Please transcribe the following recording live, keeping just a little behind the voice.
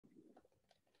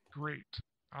Great.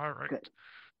 All right. Good.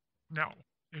 Now,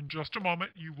 in just a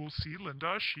moment, you will see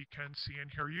Linda. She can see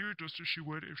and hear you just as she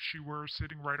would if she were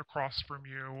sitting right across from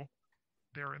you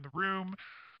there in the room.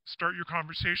 Start your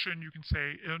conversation. You can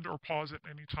say end or pause at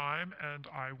any time, and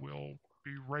I will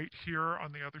be right here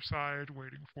on the other side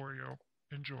waiting for you.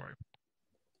 Enjoy.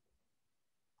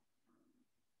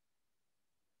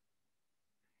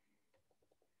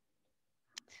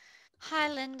 Hi,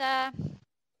 Linda.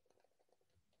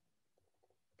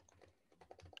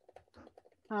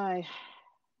 Hi.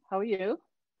 How are you?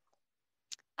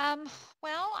 Um,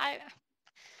 well,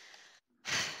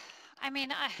 I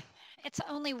mean, it's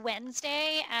only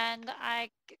Wednesday, and I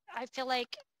feel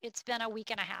like it's been a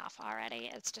week and a half already.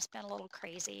 It's just been a little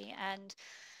crazy, and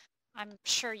I'm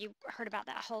sure you heard about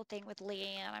that whole thing with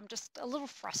Lee, and I'm just a little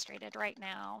frustrated right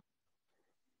now.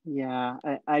 Yeah,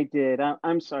 I did.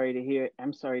 I'm sorry to hear.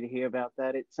 I'm sorry to hear about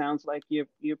that. It sounds like you're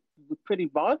pretty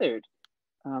bothered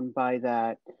by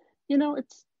that. You know,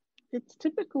 it's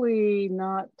typically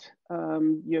not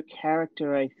your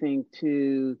character, I think,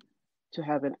 to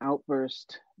have an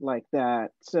outburst like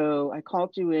that. So I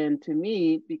called you in to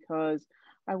meet because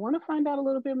I want to find out a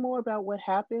little bit more about what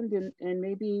happened and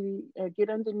maybe get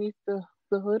underneath the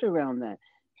hood around that.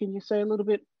 Can you say a little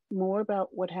bit more about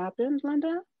what happened,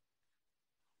 Linda?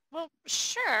 Well,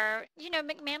 sure.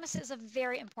 McManus is a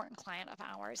very important client of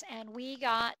ours, and we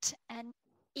got an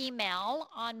email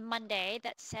on Monday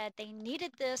that said they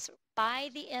needed this by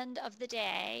the end of the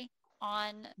day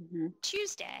on Hmm.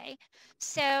 Tuesday.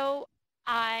 So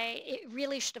it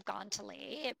really should have gone to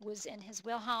Lee. It was in his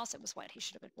wheelhouse. It was what he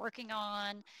should have been working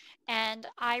on. And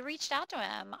I reached out to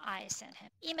him. I sent him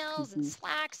emails and Hmm.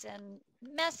 Slacks and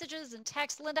messages and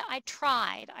texts. Linda, I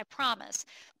tried, I promise.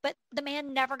 But the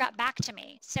man never got back to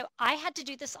me. So I had to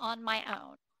do this on my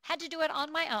own. Had to do it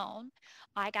on my own.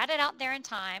 I got it out there in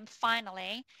time,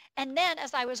 finally. And then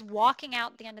as I was walking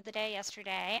out at the end of the day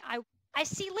yesterday, I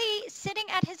see Lee sitting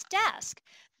at his desk.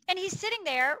 And he's sitting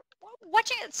there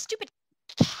watching a stupid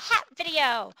cat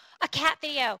video, a cat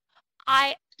video.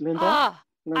 I, Linda, ah,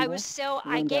 Linda,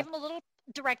 I gave Linda. him a little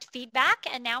direct feedback,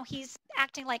 and now he's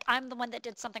acting like I'm the one that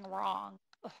did something wrong.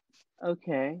 Ugh,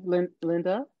 Okay,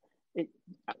 Linda. It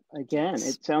again. yes.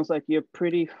 It sounds like you're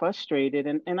pretty frustrated,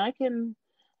 and I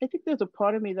think there's a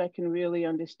part of me that can really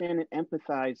understand and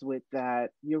empathize with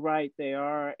that. You're right; they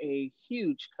are a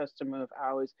huge customer of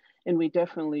ours, and we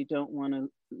definitely don't want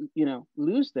to,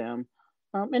 lose them.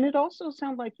 And it also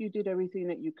sounds like you did everything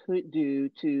that you could do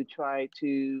to try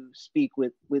to speak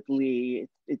with Lee.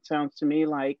 It sounds to me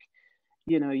like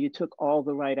you took all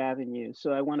the right avenues.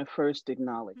 So I want to first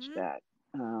acknowledge Hmm. that.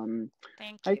 Um,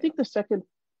 Thank I you. think the second,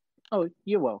 oh,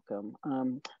 you're welcome.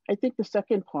 I think the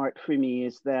second part for me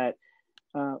is that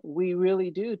we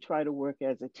really do try to work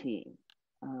as a team.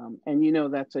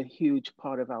 And that's a huge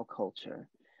part of our culture.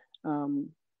 Um,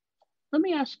 Let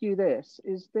me ask you this.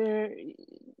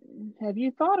 Have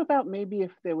you thought about maybe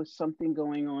if there was something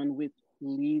going on with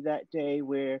Lee that day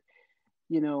where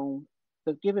you know,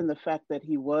 given the fact that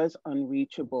he was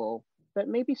unreachable, that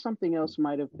maybe something else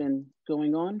might have been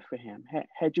going on for him.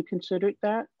 Had you considered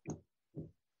that?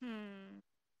 Hmm.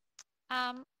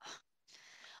 Um,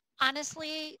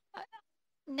 honestly,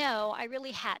 no, I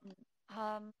really hadn't.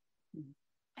 Um,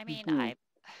 I mean, Hmm.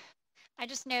 I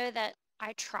just know that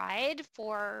I tried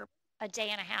for a day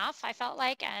and a half, I felt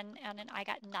like, and then I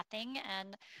got nothing,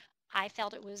 and I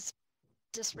felt it was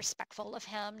disrespectful of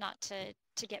him not to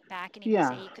get back and even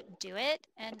say Yeah, he couldn't do it.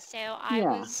 And so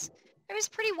yeah, I was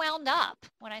pretty wound up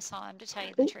when I saw him, to tell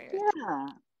you the truth. yeah.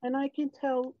 And I can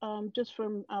tell just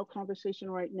from our conversation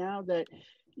right now that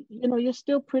you're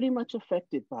still pretty much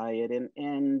affected by it.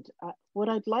 And what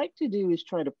I'd like to do is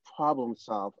try to problem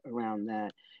solve around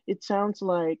that. It sounds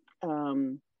like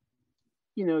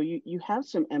you have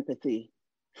some empathy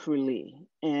for Lee,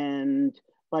 and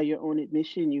by your own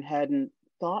admission, you hadn't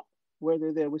thought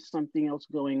whether there was something else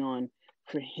going on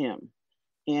for him.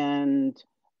 And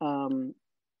um,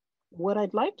 what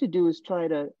I'd like to do is try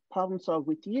to problem solve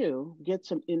with you, get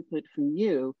some input from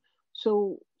you,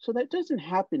 so that doesn't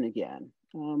happen again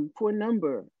for a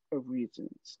number of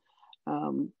reasons.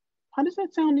 Um, how does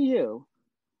that sound to you?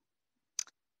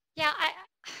 Yeah,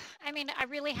 I mean, I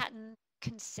really hadn't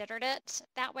considered it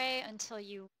that way until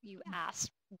you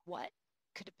asked what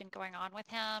could have been going on with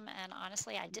him, and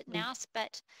honestly, I didn't ask,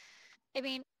 but I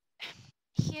mean,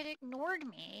 he had ignored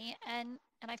me, and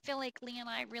I feel like Lee and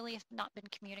I really have not been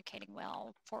communicating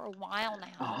well for a while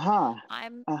now. Aha,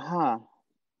 I'm aha.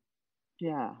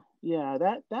 Yeah, yeah,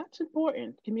 that's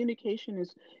important. Communication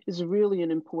is really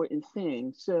an important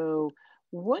thing. So,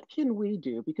 what can we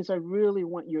do? Because I really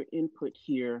want your input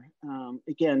here.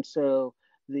 Again, so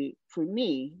for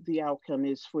me, the outcome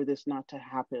is for this not to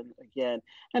happen again.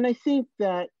 And I think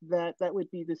that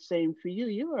would be the same for you.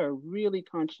 You are a really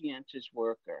conscientious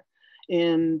worker.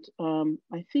 And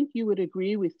I think you would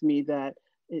agree with me that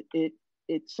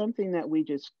it's something that we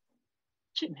just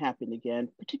shouldn't happen again,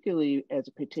 particularly as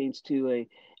it pertains to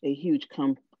a huge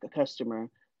customer.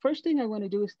 First thing I want to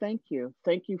do is thank you.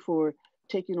 Thank you for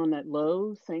taking on that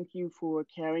load. Thank you for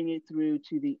carrying it through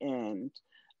to the end.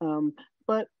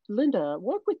 But Linda,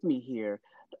 work with me here.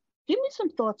 Give me some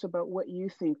thoughts about what you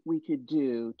think we could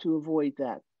do to avoid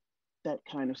that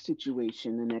kind of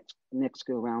situation the next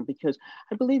go around, because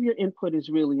I believe your input is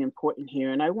really important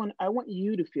here, and I want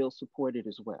you to feel supported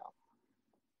as well.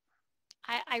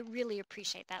 I really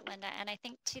appreciate that, Linda. And I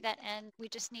think to that end, we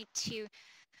just need to,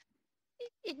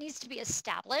 it needs to be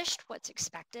established what's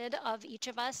expected of each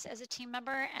of us as a team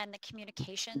member and the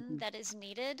communication that is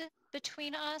needed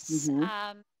between us.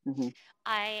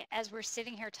 As we're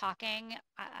sitting here talking,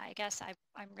 I guess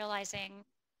I'm realizing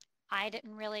I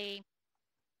didn't really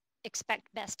expect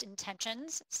best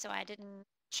intentions, so I didn't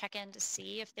check in to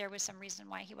see if there was some reason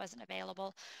why he wasn't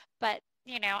available. But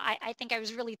I think I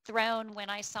was really thrown when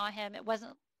I saw him. It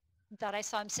wasn't that I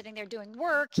saw him sitting there doing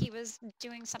work. He was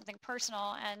doing something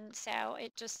personal, and so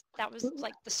that was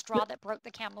like the straw that broke the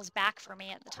camel's back for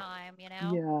me at the time.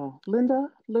 Yeah, Linda,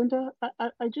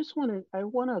 I just want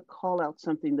to call out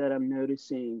something that I'm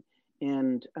noticing,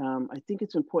 and I think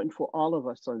it's important for all of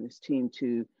us on this team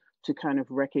to kind of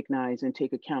recognize and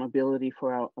take accountability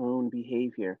for our own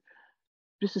behavior.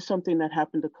 This is something that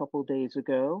happened a couple days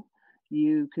ago.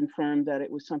 You confirmed that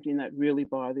it was something that really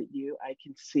bothered you. I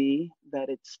can see that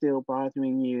it's still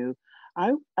bothering you.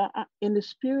 I in the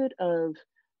spirit of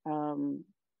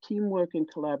teamwork and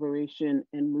collaboration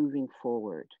and moving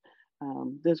forward,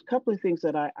 there's a couple of things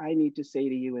that I need to say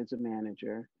to you as a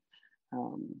manager.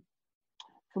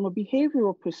 From a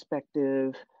behavioral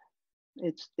perspective,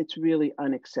 it's really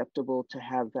unacceptable to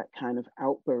have that kind of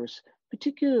outburst,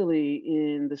 particularly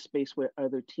in the space where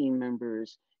other team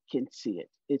members can see it.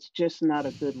 It's just not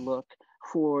a good look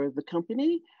for the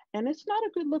company, and it's not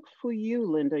a good look for you,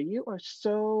 Linda. You are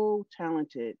so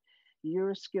talented.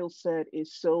 Your skill set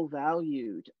is so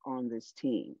valued on this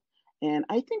team. And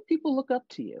I think people look up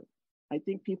to you. I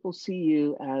think people see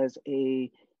you as a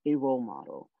role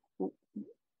model.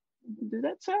 Does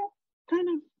that sound kind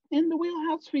of in the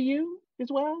wheelhouse for you as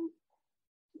well?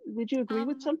 Would you agree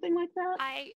with something like that?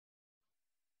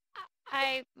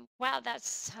 Wow,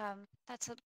 that's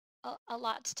a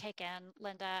lot to take in,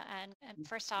 Linda. And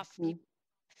first off,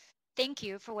 thank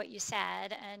you for what you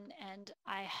said, and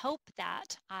I hope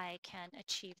that I can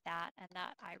achieve that and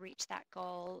that I reach that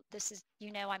goal. This is,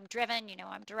 I'm driven,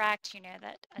 I'm direct,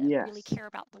 that I really care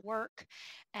about the work,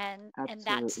 and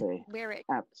that's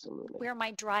where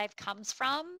my drive comes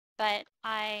from. But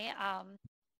I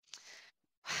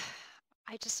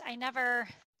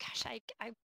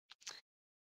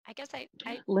guess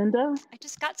Linda, I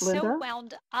just got so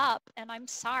wound up, and I'm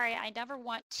sorry. I never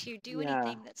want to do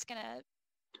anything that's gonna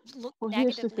look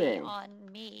negatively on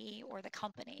me or the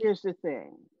company. Here's the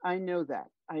thing. I know that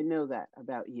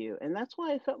about you. And that's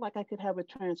why I felt like I could have a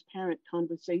transparent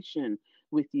conversation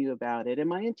with you about it. And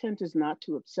my intent is not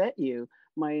to upset you.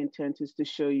 My intent is to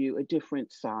show you a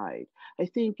different side. I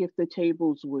think if the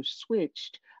tables were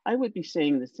switched, I would be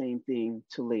saying the same thing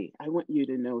to Lee. I want you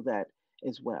to know that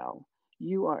as well.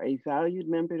 You are a valued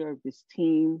member of this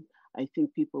team. I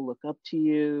think people look up to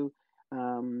you.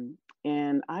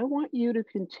 And I want you to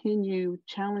continue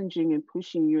challenging and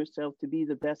pushing yourself to be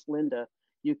the best Linda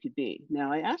you could be.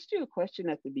 Now, I asked you a question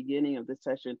at the beginning of the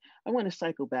session. I want to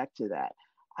cycle back to that.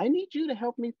 I need you to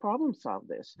help me problem solve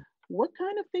this. What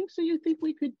kind of things do you think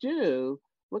we could do?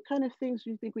 What kind of things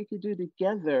do you think we could do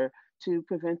together to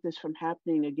prevent this from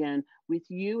happening again with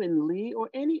you and Lee or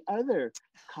any other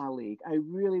colleague? I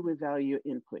really would value your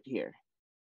input here.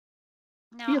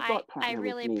 No, I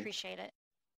really appreciate it.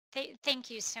 Thank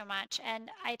you so much.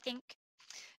 And I think,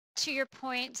 to your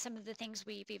point, some of the things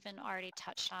we've even already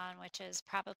touched on, which is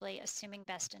probably assuming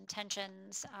best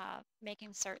intentions,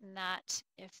 making certain that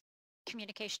if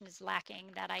communication is lacking,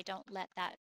 that I don't let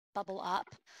that bubble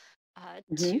up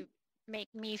to make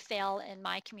me fail in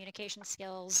my communication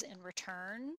skills in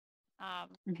return.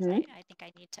 Because I think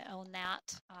I need to own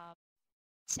that.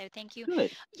 So thank you.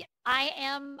 Good. Yeah, I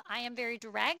am very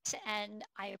direct, and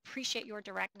I appreciate your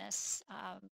directness.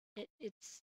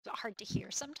 It's hard to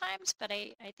hear sometimes, but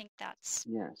I think that's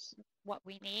what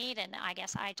we need. And I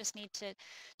guess I just need to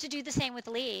do the same with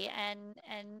Lee and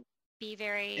be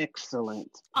very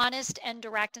honest and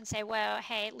direct and say, well,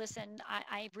 hey, listen,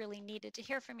 I really needed to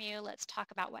hear from you. Let's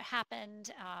talk about what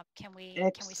happened. Can we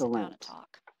sit down and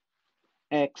talk?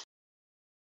 X